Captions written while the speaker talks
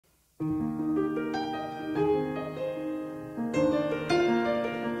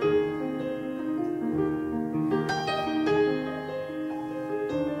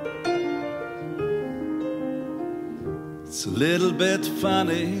little bit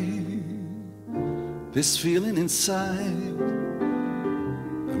funny, this feeling inside.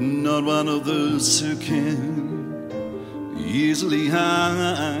 I'm not one of those who can easily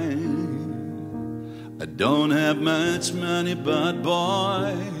hide. I don't have much money, but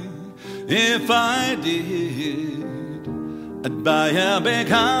boy, if I did, I'd buy a big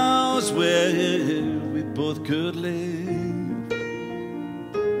house where we both could live.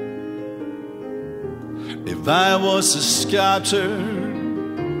 If I was a sculptor,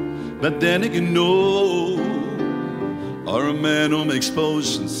 but then again no, or a man who makes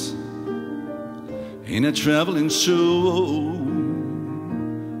potions in a traveling show.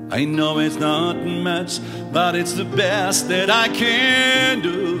 I know it's not much, but it's the best that I can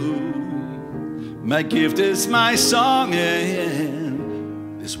do. My gift is my song,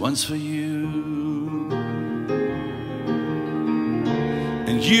 and this one's for you.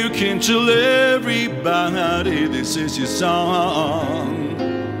 And you can tell everybody this is your song.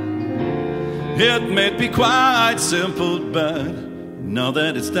 It may be quite simple, but now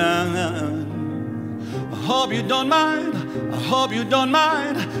that it's done, I hope you don't mind, I hope you don't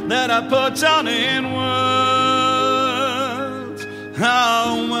mind that I put down in words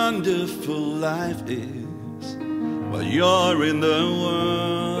how wonderful life is while you're in the world.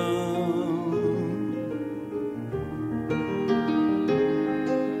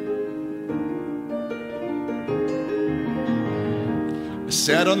 I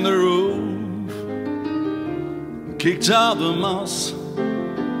sat on the roof, kicked out the mouse.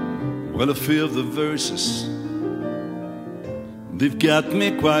 Well, a few of the verses, they've got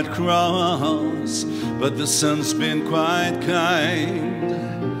me quite cross, but the sun's been quite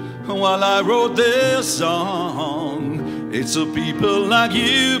kind. While I wrote this song, it's so people like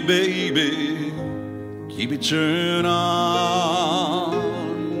you, baby, keep it turned on.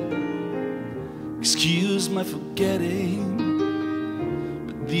 Excuse my forgetting,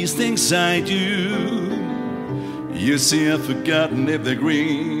 but these things I do, you see I've forgotten if they're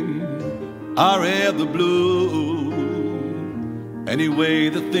green or if they're blue. Anyway,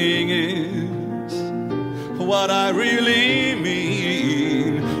 the thing is, what I really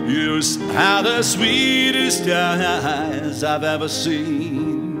mean, you are the sweetest eyes I've ever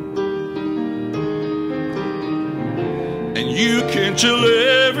seen. And you can tell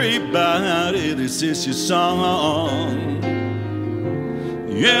everybody this is your song.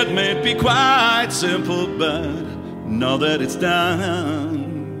 It may be quite simple, but now that it's done,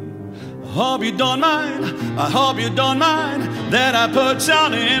 I hope you don't mind, I hope you don't mind that I put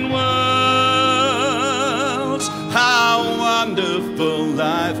down in words how wonderful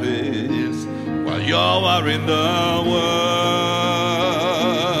life is while you are in the world.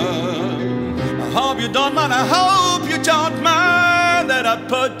 I hope you don't mind, I hope you don't mind that I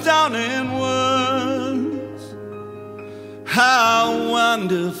put down in words how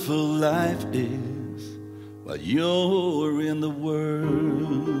wonderful life is while you're in the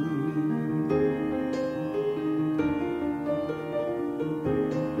world.